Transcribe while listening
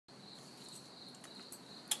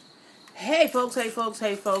Hey folks, hey folks,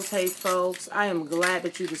 hey folks, hey folks. I am glad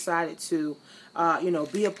that you decided to,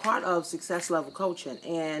 be a part of Success Level Coaching.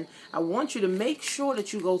 And I want you to make sure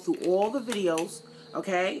that you go through all the videos,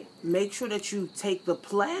 okay? Make sure that you take the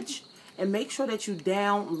pledge and make sure that you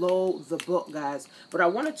download the book, guys. But I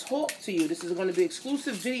want to talk to you. This is going to be an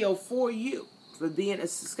exclusive video for you for being a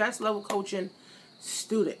Success Level Coaching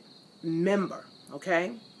student, member,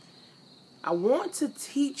 okay? I want to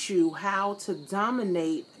teach you how to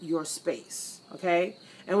dominate your space, okay?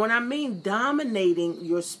 And when I mean dominating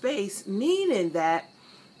your space, meaning that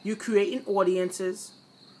you're creating audiences,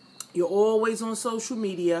 you're always on social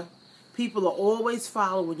media, people are always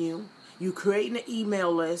following you, you're creating an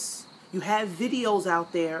email list, you have videos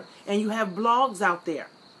out there, and you have blogs out there.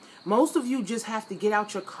 Most of you just have to get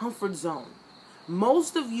out your comfort zone.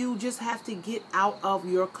 Most of you just have to get out of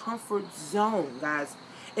your comfort zone, guys.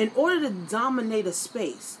 In order to dominate a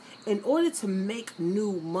space, in order to make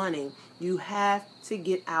new money, you have to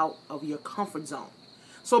get out of your comfort zone.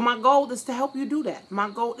 So my goal is to help you do that. My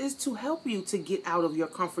goal is to help you to get out of your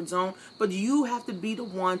comfort zone, but you have to be the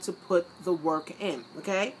one to put the work in,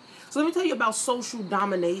 okay? So let me tell you about social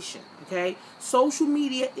domination, okay? Social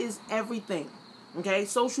media is everything, okay?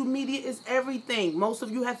 Social media is everything. Most of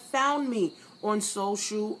you have found me on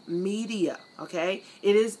social media, okay?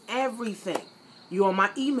 It is everything. You're on my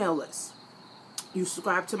email list. You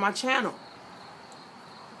subscribe to my channel.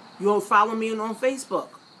 You'll follow me on Facebook.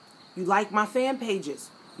 You like my fan pages.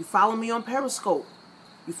 You follow me on Periscope.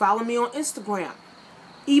 You follow me on Instagram.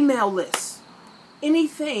 Email lists.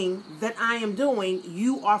 Anything that I am doing,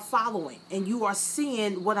 you are following and you are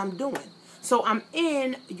seeing what I'm doing. So I'm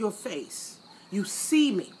in your face. You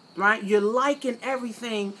see me, right? You're liking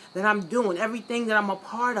everything that I'm doing, everything that I'm a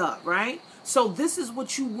part of, right? So this is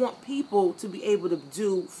what you want people to be able to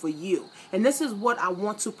do for you. And this is what I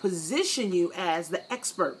want to position you as the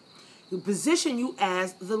expert. You position you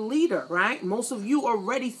as the leader, right? Most of you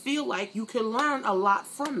already feel like you can learn a lot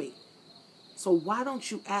from me. So why don't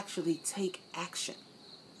you actually take action?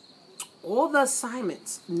 All the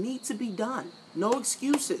assignments need to be done. No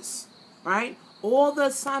excuses, right? All the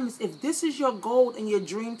assignments, if this is your goal and your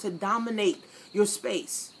dream to dominate your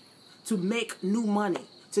space, to make new money,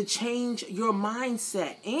 to change your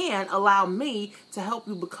mindset and allow me to help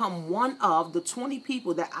you become one of the 20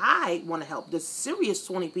 people that I want to help, the serious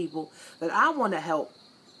 20 people that I want to help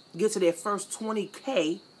get to their first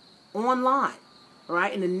 20K online, all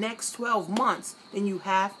right, in the next 12 months, then you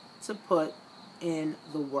have to put in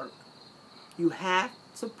the work. You have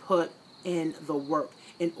to put in the work.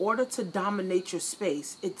 In order to dominate your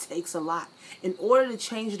space, it takes a lot. In order to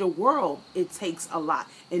change the world, it takes a lot.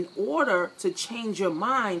 In order to change your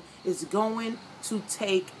mind, it's going to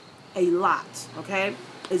take a lot, okay?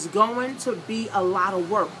 It's going to be a lot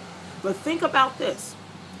of work. But think about this.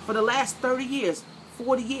 For the last 30 years,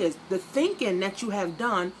 40 years, the thinking that you have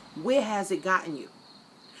done, where has it gotten you?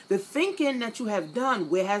 The thinking that you have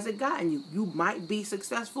done, where has it gotten you? You might be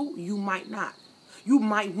successful, you might not. You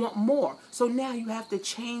might want more. So now you have to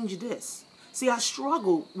change this. See, I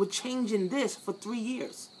struggled with changing this for 3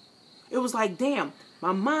 years. It was like, damn,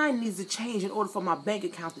 my mind needs to change in order for my bank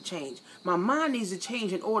account to change. My mind needs to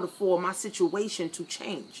change in order for my situation to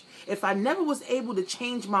change. If I never was able to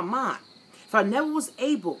change my mind, if I never was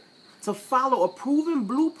able to follow a proven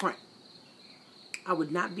blueprint, I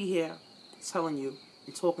would not be here telling you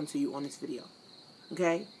and talking to you on this video.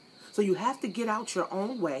 Okay? So you have to get out your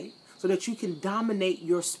own way so that you can dominate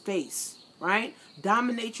your space, right?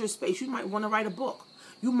 Dominate your space. You might want to write a book.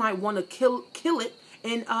 You might want to kill it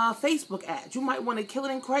in Facebook ads. You might want to kill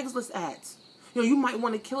it in Craigslist ads. You might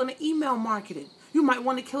want to kill it in email marketing. You might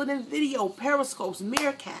want to kill it in video, Periscopes,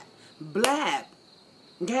 Meerkat, Blab,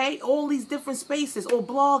 okay? All these different spaces, or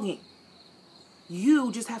blogging.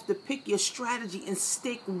 You just have to pick your strategy and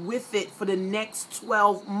stick with it for the next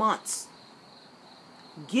 12 months.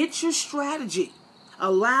 Get your strategy.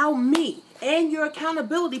 Allow me and your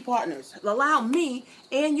accountability partners. Allow me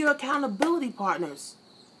and your accountability partners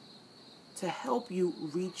to help you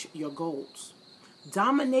reach your goals.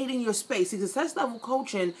 Dominating your space. See, Success Level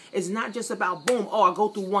Coaching is not just about, boom, I go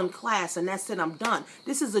through one class and that's it, I'm done.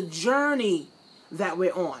 This is a journey that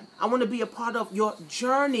we're on. I want to be a part of your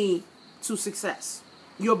journey to success.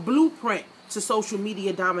 Your blueprint to social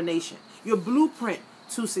media domination. Your blueprint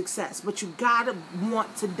to success. But you gotta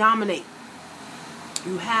want to dominate.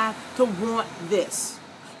 You have to want this.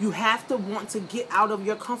 You have to want to get out of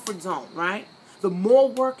your comfort zone, right? The more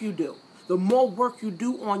work you do, the more work you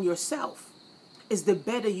do on yourself, is the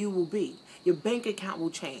better you will be. Your bank account will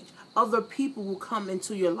change. Other people will come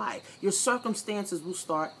into your life. Your circumstances will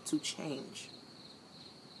start to change.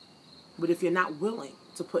 But if you're not willing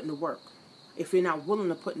to put in the work, if you're not willing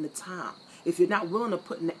to put in the time, if you're not willing to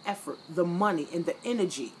put in the effort, the money, and the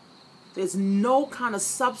energy, there's no kind of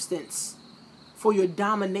substance for your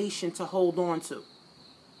domination to hold on to.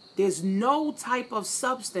 There's no type of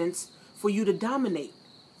substance for you to dominate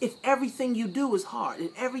if everything you do is hard and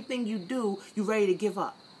everything you do, you're ready to give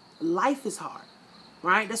up. Life is hard,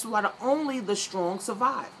 right? That's why only the strong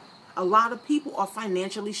survive. A lot of people are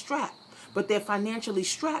financially strapped, but they're financially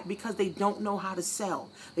strapped because they don't know how to sell.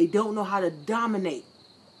 They don't know how to dominate.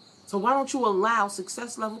 So why don't you allow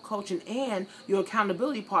Success Level Coaching and your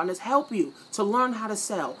accountability partners help you to learn how to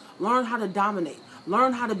sell, learn how to dominate,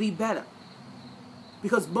 learn how to be better.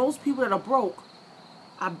 Because most people that are broke,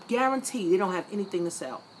 I guarantee they don't have anything to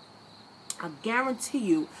sell. I guarantee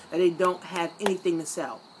you that they don't have anything to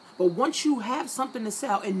sell. But once you have something to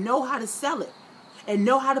sell and know how to sell it and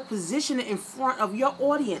know how to position it in front of your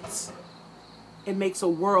audience, it makes a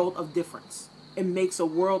world of difference. It makes a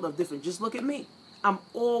world of difference. Just look at me. I'm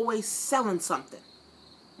always selling something,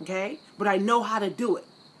 okay? But I know how to do it,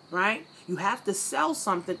 right? You have to sell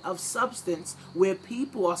something of substance where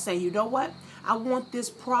people are saying, you know what? I want this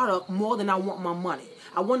product more than I want my money.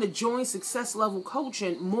 I want to join Success Level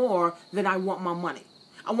Coaching more than I want my money.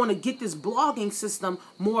 I want to get this blogging system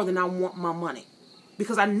more than I want my money.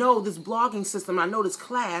 Because I know this blogging system, I know this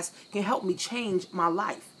class can help me change my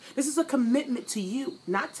life. This is a commitment to you,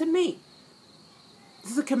 not to me.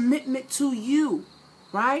 This is a commitment to you,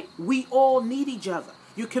 right? We all need each other.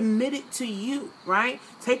 You're committed to you, right?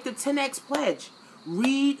 Take the 10X pledge.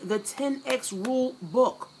 Read the 10X rule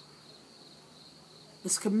book.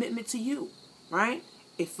 It's a commitment to you, right?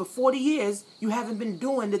 If for 40 years you haven't been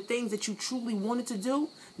doing the things that you truly wanted to do,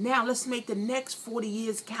 now let's make the next 40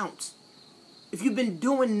 years count. If you've been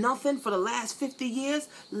doing nothing for the last 50 years,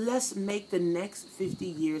 let's make the next 50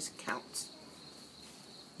 years count.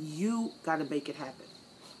 You got to make it happen.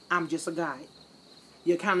 I'm just a guide.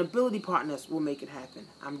 Your accountability partners will make it happen.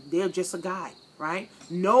 They're just a guide, right?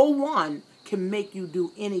 No one can make you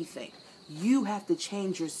do anything. You have to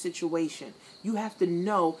change your situation. You have to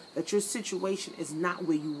know that your situation is not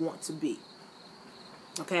where you want to be.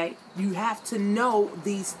 Okay? You have to know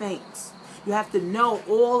these things. You have to know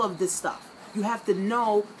all of this stuff. You have to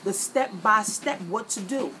know the step-by-step what to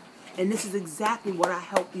do. And this is exactly what I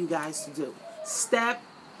help you guys to do. Step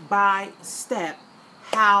by step,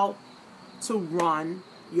 how to run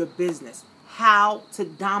your business, how to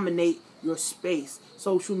dominate your space,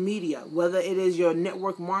 social media, whether it is your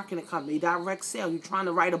network marketing company, direct sale, you're trying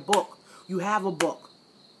to write a book, you have a book,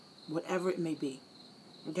 whatever it may be,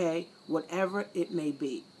 okay? Whatever it may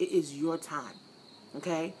be, it is your time,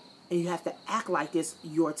 okay? And you have to act like it's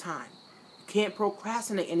your time. You can't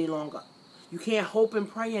procrastinate any longer. You can't hope and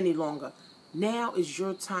pray any longer. Now is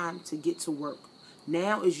your time to get to work.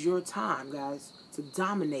 Now is your time, guys, to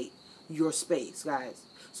dominate your space, guys.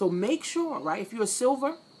 So make sure, right, if you're a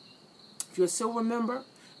silver member,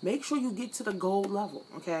 make sure you get to the gold level,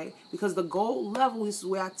 okay? Because the gold level is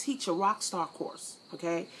where I teach a Rockstar course,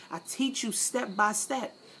 okay? I teach you step by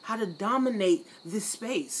step how to dominate this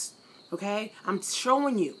space, okay? I'm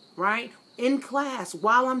showing you, right, in class,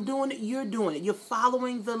 while I'm doing it, you're doing it. You're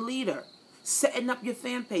following the leader. Setting up your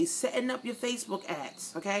fan page, setting up your Facebook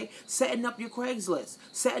ads, okay? Setting up your Craigslist,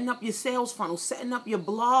 setting up your sales funnel, setting up your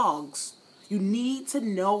blogs. You need to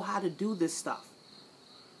know how to do this stuff.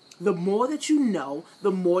 The more that you know, the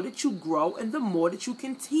more that you grow, and the more that you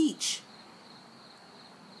can teach.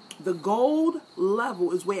 The gold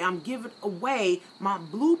level is where I'm giving away my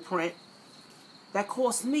blueprint that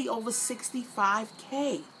cost me over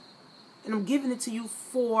 $65K. And I'm giving it to you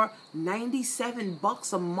for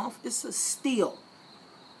 $97 a month. It's a steal.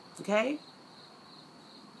 Okay?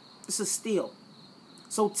 It's a steal.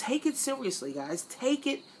 So take it seriously, guys. Take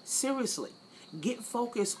it seriously. Get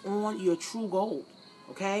focused on your true goal.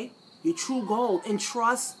 Okay? Your true goal. And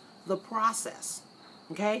trust the process.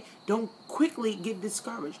 Okay? Don't quickly get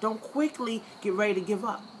discouraged. Don't quickly get ready to give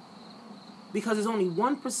up. Because there's only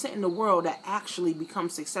 1% in the world that actually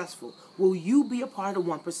becomes successful. Will you be a part of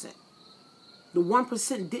the 1%? The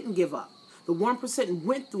 1% didn't give up. The 1%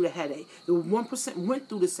 went through the headache. The 1% went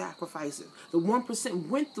through the sacrifices. The 1%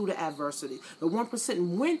 went through the adversity. The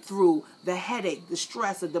 1% went through the headache, the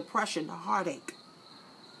stress, the depression, the heartache.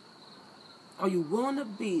 Are you willing to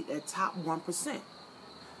be that top 1%?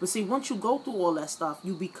 But see, once you go through all that stuff,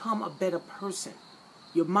 you become a better person.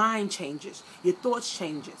 Your mind changes. Your thoughts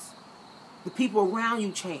changes. The people around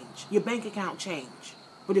you change. Your bank account change.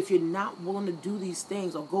 But if you're not willing to do these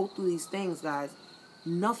things or go through these things, guys,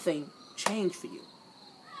 nothing changed for you.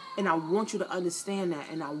 And I want you to understand that,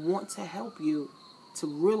 and I want to help you to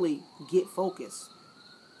really get focused.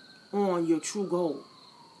 on your true goal,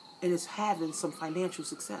 and it's having some financial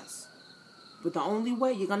success. But the only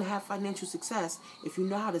way you're going to have financial success if you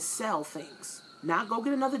know how to sell things. Not go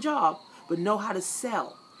get another job, but know how to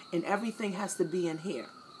sell. And everything has to be in here.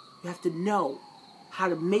 You have to know how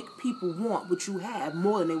to make people want what you have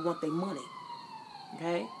more than they want their money.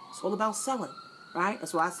 Okay? It's all about selling, right?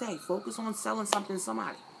 That's why I say focus on selling something to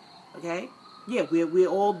somebody. Okay? Yeah, we're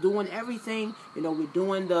all doing everything. You know, we're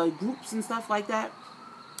doing the groups and stuff like that.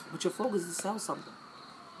 But your focus is to sell something.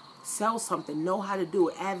 Sell something. Know how to do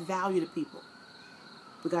it. Add value to people.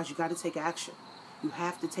 Because you got to take action. You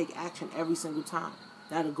have to take action every single time.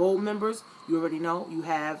 Now, the gold members, you already know, you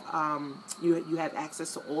have you have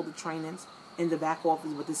access to all the trainings in the back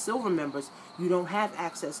office. But the silver members, you don't have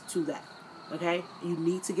access to that. Okay? You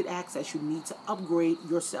need to get access. You need to upgrade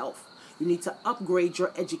yourself. You need to upgrade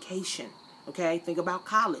your education. Okay? Think about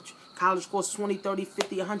college. College costs $20, $30,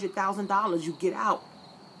 $50, $100,000. You get out,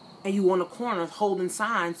 and you on a corner holding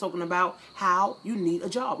signs talking about how you need a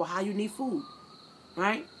job or how you need food.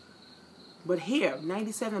 Right? But here,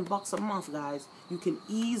 $97 a month, guys, you can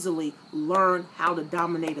easily learn how to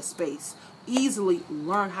dominate a space. Easily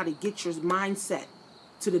learn how to get your mindset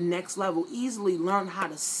to the next level. Easily learn how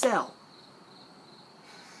to sell.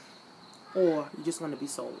 Or you're just going to be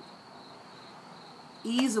sold.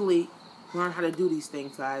 Easily learn how to do these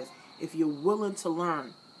things, guys, if you're willing to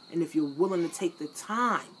learn and if you're willing to take the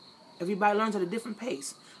time. Everybody learns at a different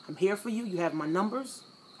pace. I'm here for you. You have my numbers.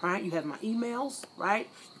 All right, you have my emails, right?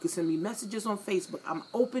 You can send me messages on Facebook. I'm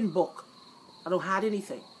open book. I don't hide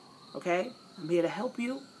anything, okay? I'm here to help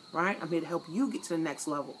you, right? I'm here to help you get to the next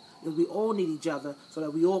level. Because we all need each other so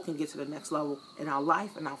that we all can get to the next level in our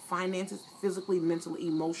life and our finances, physically, mentally,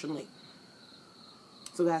 emotionally.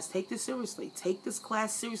 So, guys, take this seriously. Take this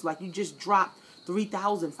class seriously. Like you just dropped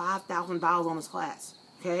 $3,000, $5,000 on this class,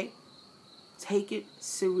 okay? Take it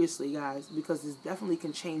seriously, guys, because this definitely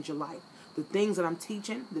can change your life. The things that I'm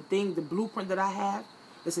teaching, the blueprint that I have,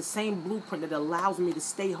 it's the same blueprint that allows me to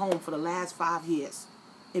stay home for the last 5 years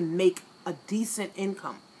and make a decent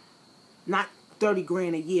income. Not 30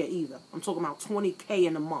 grand a year either. I'm talking about 20K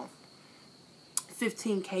in a month,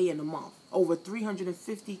 15K in a month, over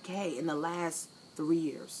 350K in the last 3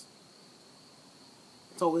 years.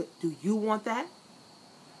 So do you want that?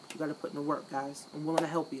 You got to put in the work, guys. I'm willing to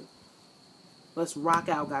help you. Let's rock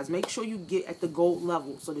out, guys. Make sure you get at the gold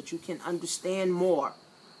level so that you can understand more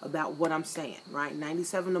about what I'm saying, right?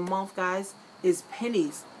 $97 a month, guys, is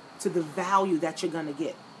pennies to the value that you're going to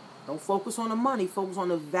get. Don't focus on the money. Focus on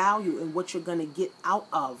the value and what you're going to get out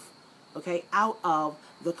of, okay, out of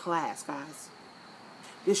the class, guys.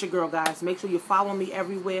 This your girl, guys. Make sure you follow me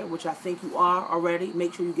everywhere, which I think you are already.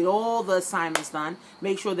 Make sure you get all the assignments done.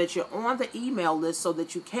 Make sure that you're on the email list so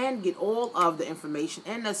that you can get all of the information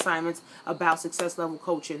and the assignments about Success Level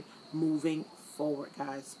Coaching moving forward,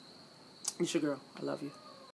 guys. This your girl. I love you.